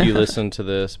don't think you listen to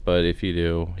this, but if you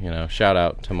do, shout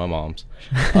out to my moms.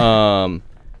 My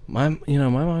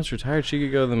mom's retired. She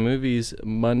could go to the movies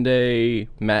Monday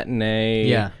matinee.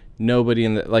 Yeah. Nobody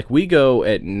in the we go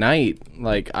at night.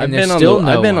 Like I've been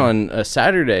on a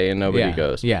Saturday and nobody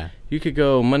goes. Yeah. You could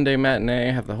go Monday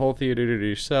matinee, have the whole theater to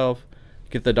yourself,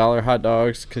 get the $1 hot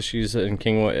dogs because she's in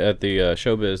Kingwood at the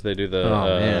Showbiz. They do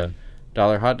the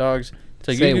 $1 hot dogs. It's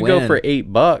like you could go for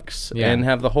 $8 and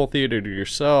have the whole theater to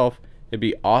yourself. It'd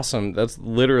be awesome. That's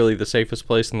literally the safest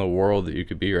place in the world that you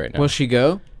could be right now. Will she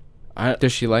go?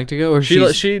 Does she like to go? Or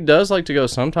she does like to go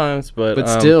sometimes, but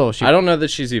still, I don't know that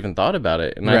she's even thought about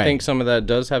it. And I think some of that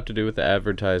does have to do with the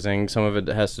advertising. Some of it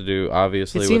has to do,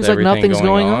 obviously, with everything going on. It seems like nothing's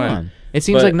going on. It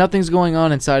seems like nothing's going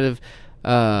on inside of...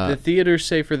 the theater's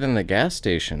safer than the gas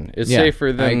station. It's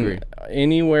safer than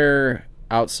anywhere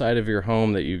outside of your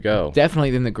home that you go.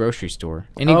 Definitely than the grocery store.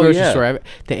 Any grocery store.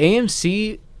 The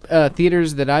AMC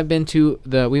theaters that I've been to,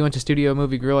 we went to Studio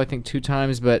Movie Grill, I think, 2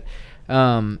 times, but...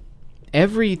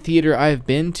 every theater I've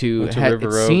been to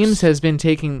has been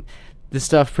taking the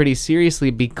stuff pretty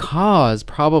seriously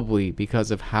probably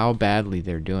because of how badly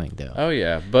they're doing, though. Oh,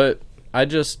 yeah. But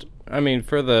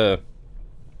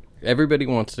everybody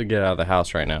wants to get out of the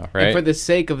house right now, right? And for the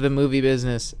sake of the movie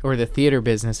business or the theater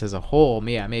business as a whole,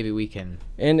 maybe we can.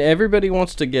 And everybody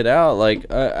wants to get out.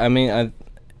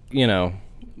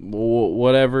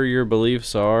 Whatever your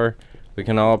beliefs are, we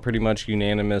can all pretty much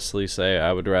unanimously say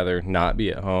I would rather not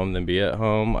be at home than be at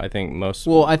home. I think I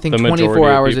think 24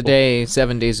 hours a day,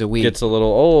 7 days a week gets a little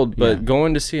old, but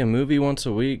going to see a movie once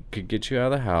a week could get you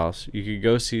out of the house. You could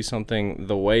go see something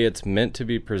the way it's meant to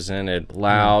be presented,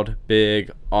 loud, big,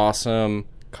 awesome,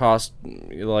 cost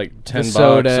like $10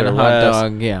 soda or and a less. hot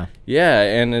dog, yeah,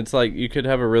 and it's like you could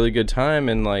have a really good time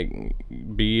and like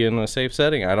be in a safe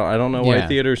setting. I don't know why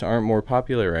theaters aren't more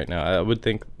popular right now. I would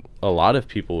think a lot of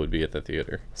people would be at the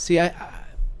theater. See, I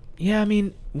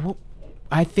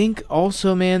think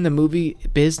also, man, the movie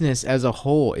business as a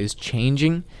whole is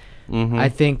changing. Mm-hmm. I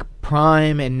think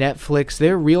Prime and Netflix,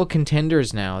 they're real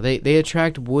contenders now. They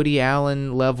attract Woody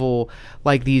Allen level,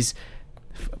 like these...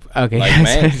 Okay,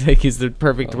 I think he's the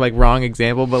perfect, wrong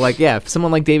example, but,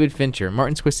 someone like David Fincher,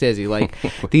 Martin Scorsese,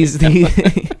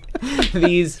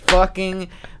 these fucking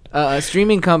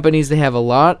streaming companies, they have a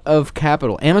lot of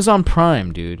capital. Amazon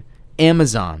Prime, dude.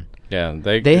 Amazon. Yeah,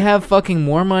 they have fucking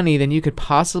more money than you could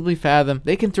possibly fathom.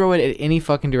 They can throw it at any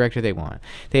fucking director they want.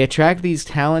 They attract these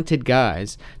talented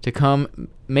guys to come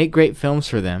make great films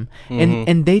for them,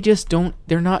 and they just don't.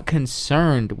 They're not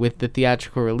concerned with the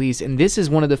theatrical release. And this is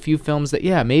one of the few films that,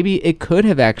 maybe it could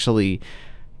have actually,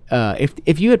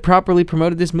 if you had properly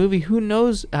promoted this movie, who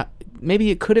knows.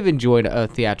 Maybe it could have enjoyed a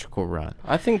theatrical run.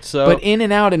 I think so. But in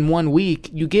and out in 1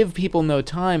 week, you give people no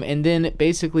time, and then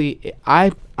basically,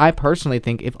 I personally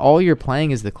think if all you're playing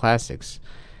is the classics,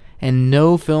 and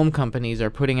no film companies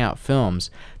are putting out films,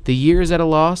 the year's at a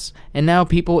loss, and now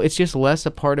it's just less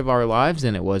a part of our lives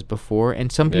than it was before,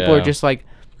 and some people are just like...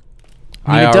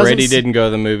 I already didn't go to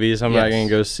the movies. I'm not going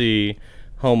to go see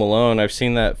Home Alone. I've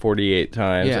seen that 48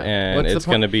 times, and it's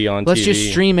going to be on TV. Let's just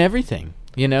stream everything.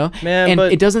 Man, and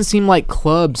it doesn't seem like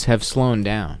clubs have slowed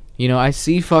down. You know, I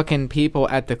see fucking people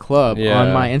at the club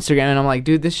on my Instagram, and I'm like,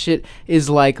 dude, this shit is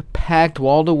like packed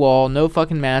wall to wall, no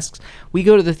fucking masks. We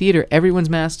go to the theater, everyone's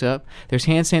masked up. There's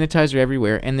hand sanitizer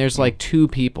everywhere, and there's like 2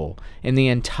 people in the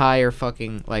entire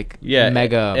fucking like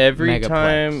mega. Every megaplex.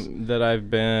 time that I've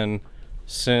been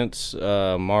since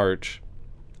March,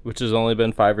 which has only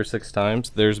been 5 or 6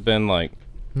 times, there's been like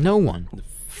no one.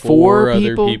 4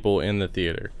 other people in the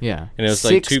theater. Yeah, and it was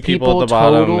like 2 people at the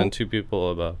bottom total. and 2 people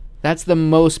above. That's the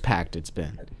most packed it's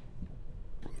been.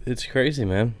 It's crazy,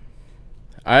 man.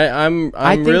 I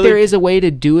think really, there is a way to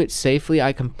do it safely.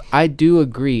 I do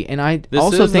agree, and I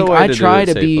also think I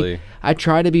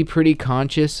try to be pretty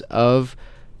conscious of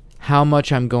how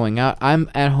much I'm going out.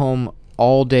 I'm at home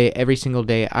all day, every single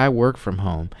day. I work from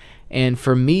home. And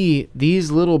for me, these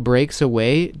little breaks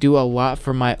away do a lot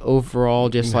for my overall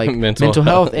just like mental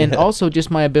health and also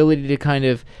just my ability to kind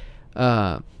of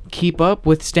keep up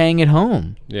with staying at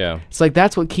home. Yeah. It's like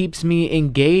that's what keeps me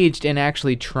engaged and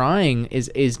actually trying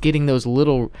is getting those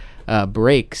little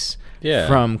breaks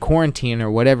from quarantine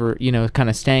or whatever, you know, kind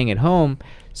of staying at home.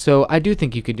 So I do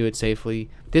think you could do it safely.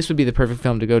 This would be the perfect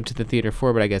film to go to the theater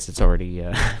for, but I guess it's already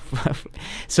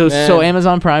so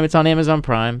Amazon Prime. It's on Amazon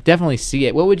Prime. Definitely see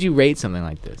it. What would you rate something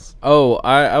like this? Oh,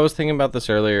 I was thinking about this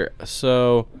earlier.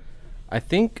 So I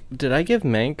think, did I give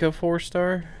Mank a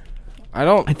 4-star?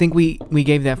 I think we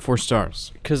gave that 4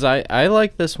 stars. Because I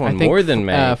like this one more than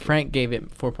Mank. Frank gave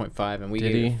it 4.5 and we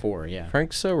gave it 4, yeah.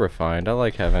 Frank's so refined. I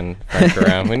like having Frank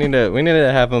around. We need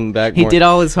to have him back more. He did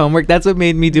all his homework. That's what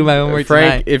made me do my homework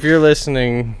Frank, tonight. if you're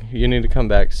listening, you need to come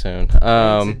back soon.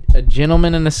 A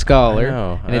gentleman and a scholar. I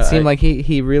know. And it seemed like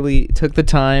he really took the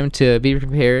time to be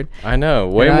prepared. I know.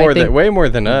 Way more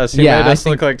than us. He made us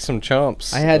look like some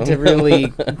chumps. I had to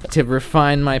really to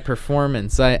refine my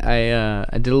performance. I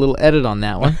did a little edit on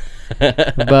that one.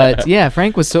 But yeah,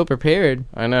 Frank was so prepared.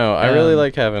 I know. I really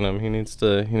like having him. He needs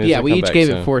to we each back gave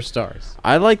soon. it 4 stars.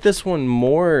 I like this one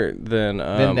more than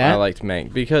I liked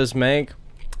Mank because Mank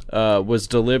was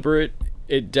deliberate.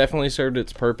 It definitely served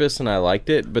its purpose and I liked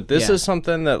it, but this is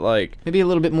something that like maybe a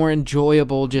little bit more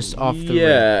enjoyable just off the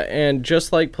rip. And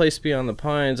just like Place Beyond the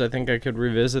Pines, I think I could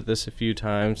revisit this a few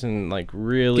times and like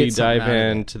really dive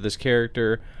into this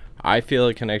character. I feel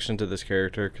a connection to this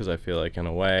character because I feel like in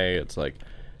a way it's like,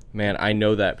 man, I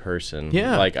know that person.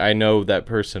 Yeah. Like I know that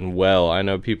person well. I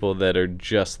know people that are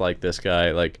just like this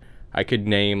guy. Like I could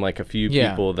name like a few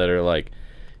people that are like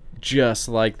just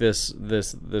like this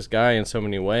guy in so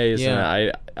many ways. Yeah.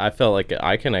 And I felt like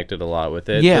I connected a lot with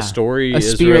it. Yeah. The story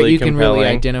is spirit really you compelling. Can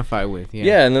really identify with.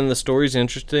 Yeah, and then the story's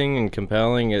interesting and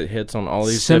compelling. It hits on all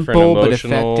these simple different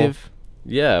emotional but effective.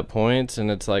 Points,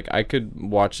 and it's like I could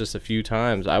watch this a few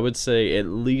times. I would say at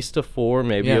least a 4,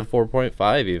 maybe a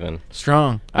 4.5 even.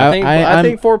 Strong. I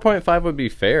think 4.5 would be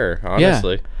fair,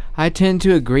 honestly. Yeah, I tend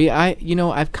to agree.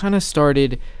 I've kind of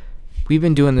started. We've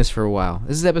been doing this for a while.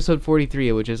 This is episode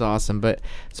 43, which is awesome. But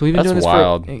so we've been doing this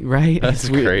wild. Right? That's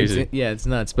crazy. It's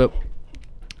nuts. But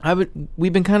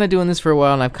we've been kind of doing this for a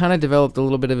while, and I've kind of developed a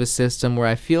little bit of a system where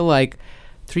I feel like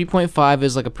 3.5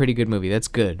 is like a pretty good movie. That's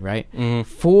good, right?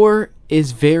 4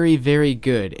 is very, very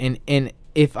good. And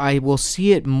if I will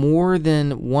see it more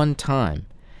than one time,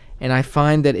 and I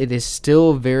find that it is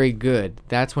still very good,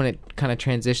 that's when it kind of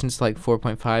transitions to like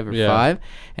 4.5 or 5.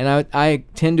 And I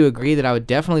tend to agree that I would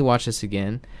definitely watch this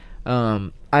again.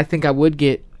 I think I would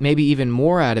get maybe even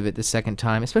more out of it the second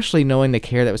time, especially knowing the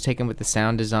care that was taken with the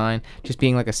sound design, just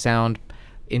being like a sound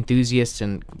enthusiast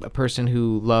and a person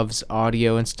who loves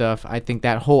audio and stuff. I think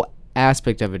that whole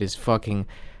aspect of it is fucking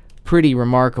pretty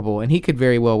remarkable, and he could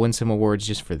very well win some awards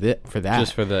just for that.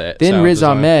 Just for the then Riz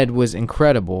design. Ahmed was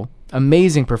incredible,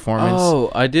 amazing performance.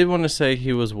 Oh, I did want to say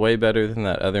he was way better than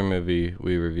that other movie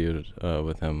we reviewed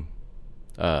with him.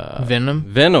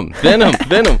 Venom.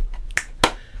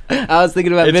 I was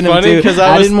thinking about Venom funny too. Because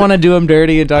I didn't want to do him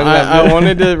dirty and talk about Venom. I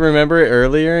wanted to remember it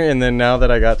earlier, and then now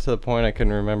that I got to the point, I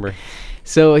couldn't remember.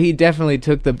 So he definitely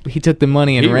took the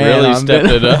money and ran. He really on stepped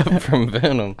Venom. it up from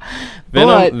Venom.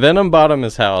 Venom bought him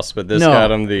his house, but this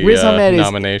got him the Riz Ahmed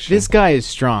nomination. This guy is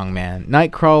strong, man.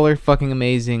 Nightcrawler, fucking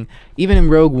amazing. Even in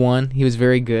Rogue One, he was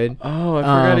very good. Oh, I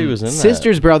forgot he was in that.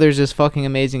 Sisters Brothers is fucking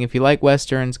amazing. If you like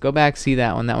westerns, go back see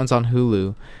that one. That one's on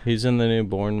Hulu. He's in the new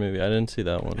Bourne movie. I didn't see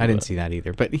that one. I didn't see that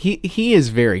either. But he is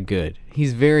very good.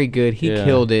 He's very good. He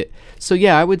killed it. So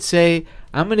yeah, I would say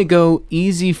I'm gonna go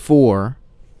easy 4.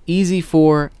 Easy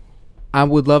 4. I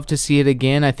would love to see it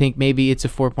again. I think maybe it's a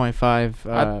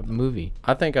 4.5 movie.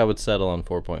 I think I would settle on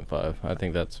 4.5. I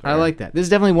think that's fair. I like that. This is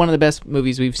definitely one of the best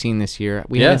movies we've seen this year.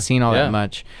 We haven't seen all that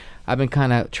much. I've been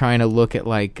kind of trying to look at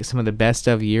like some of the best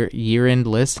of year-end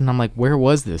lists, and I'm like, where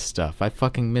was this stuff? I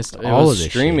fucking missed all of this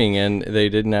streaming, shit. and they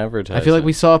didn't advertise. I feel like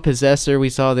we saw Possessor, we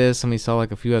saw this, and we saw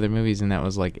like a few other movies, and that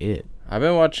was like it. I've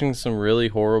been watching some really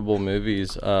horrible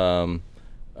movies. Silent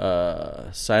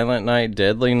Night,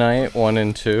 Deadly Night 1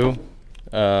 and 2.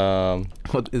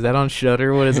 What, is that on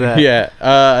Shudder? What is that? Yeah,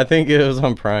 I think it was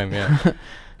on Prime. Yeah.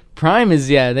 Prime is,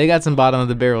 they got some bottom of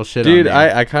the barrel shit Dude, on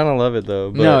there. I kind of love it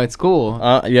though. But, no, it's cool.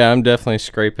 Yeah, I'm definitely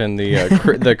scraping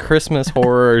the the Christmas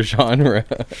horror genre.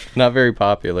 Not very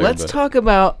popular. Let's talk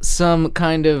about some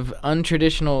kind of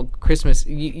untraditional Christmas.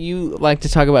 You like to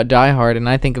talk about Die Hard, and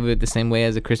I think of it the same way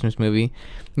as a Christmas movie.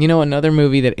 You know, another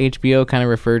movie that HBO kind of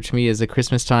referred to me as a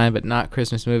Christmas time, but not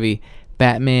Christmas movie,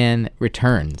 Batman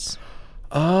Returns.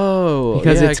 Oh,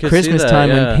 because it's Christmas time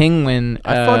when Penguin.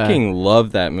 I fucking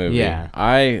love that movie. Yeah,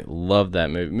 I love that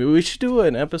movie. We should do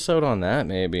an episode on that,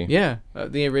 maybe. Yeah,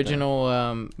 the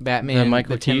original Batman,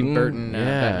 Michael Keaton, Tim Burton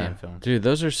Batman film. Dude,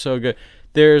 those are so good.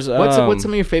 There's what's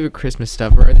some of your favorite Christmas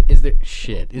stuff? Or is there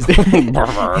is there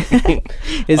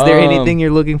anything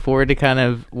you're looking forward to kind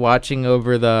of watching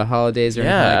over the holidays or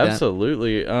anything like that?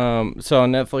 Absolutely. So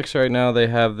on Netflix right now they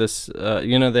have this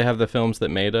they have the Films That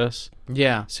Made Us.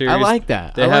 Yeah. Series. I like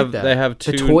that. They have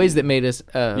two. The Toys That Made Us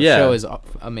show is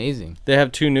amazing. They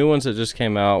have two new ones that just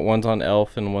came out. One's on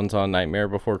Elf and one's on Nightmare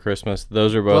Before Christmas.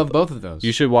 Those are both. Love both of those.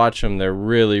 You should watch them. They're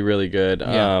really, really good.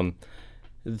 Yeah.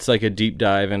 It's like a deep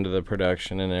dive into the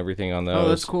production and everything on those. Oh,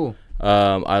 that's cool.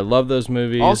 I love those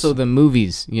movies. Also, the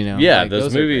movies, Yeah, like,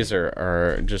 those movies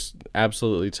are just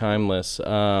absolutely timeless.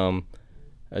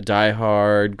 Die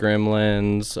Hard,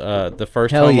 Gremlins, the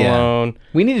first Home Alone.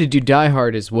 We need to do Die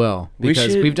Hard as well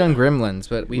because we've done Gremlins,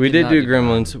 but we did do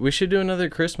Gremlins. We should do another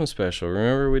Christmas special.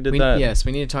 Remember we did that? Yes,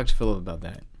 we need to talk to Philip about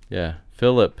that. Yeah,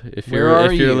 Philip, if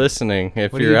you're listening,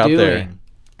 if you're out there,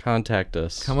 contact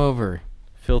us. Come over.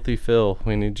 Filthy Phil,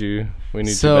 we need you. We need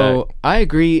you back. So I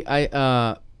agree.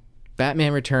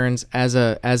 Batman Returns as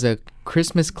a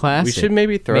Christmas classic. We should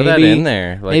maybe throw that in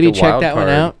there. Like maybe check that one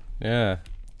out. Yeah.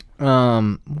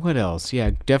 What else?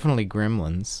 Yeah, definitely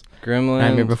Gremlins.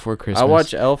 Nightmare Before Christmas. I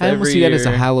watch Elf every year. I almost see that as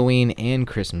a Halloween and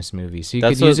Christmas movie, so you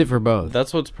could use it for both.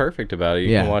 That's what's perfect about it.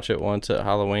 You can watch it once at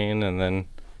Halloween and then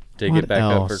dig it back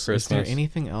up for Christmas. Is there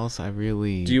anything else I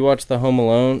really... Do you watch the Home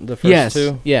Alone, the first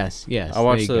two? Yes. I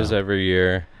watch those every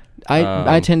year.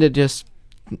 I tend to just,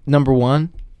 number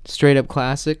one, straight up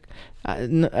classic.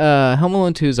 Home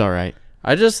Alone 2 is all right.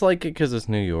 I just like it because it's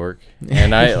New York.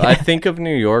 And I think of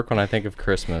New York when I think of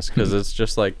Christmas because it's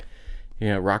just like,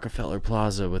 Rockefeller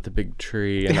Plaza with the big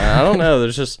tree. And I don't know,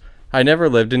 there's just... I never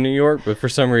lived in New York, but for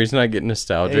some reason I get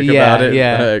nostalgic about it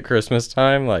at Christmas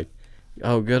time. Like,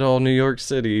 oh, good old New York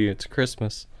City, it's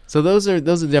Christmas. So those are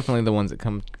definitely the ones that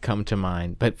come to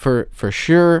mind. But for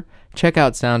sure, check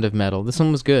out Sound of Metal. This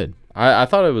one was good. I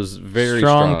thought it was very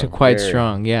strong to quite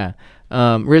strong. Yeah.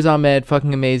 Riz Ahmed,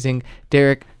 fucking amazing.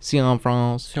 Derek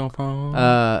Cianfrance.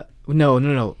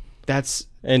 No. That's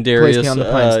Darius on the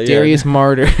Pines. Darius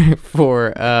Martyr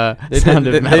for Sound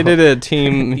of Metal. They did a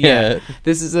team. Yeah.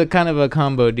 This is a kind of a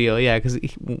combo deal. Yeah, because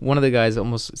one of the guys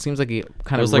almost seems like he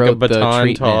kind of wrote like a baton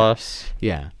the toss.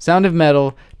 Yeah. Sound of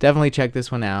Metal. Definitely check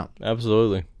this one out.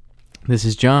 Absolutely. This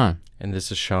is John. And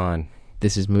this is Sean.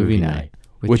 This is Movie Night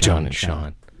with John and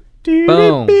Sean.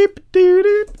 Boom.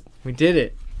 We did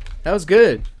it. That was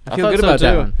good. I feel good about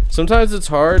that one. Sometimes it's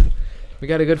hard. We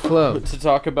got a good flow. To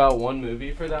talk about one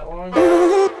movie for that long.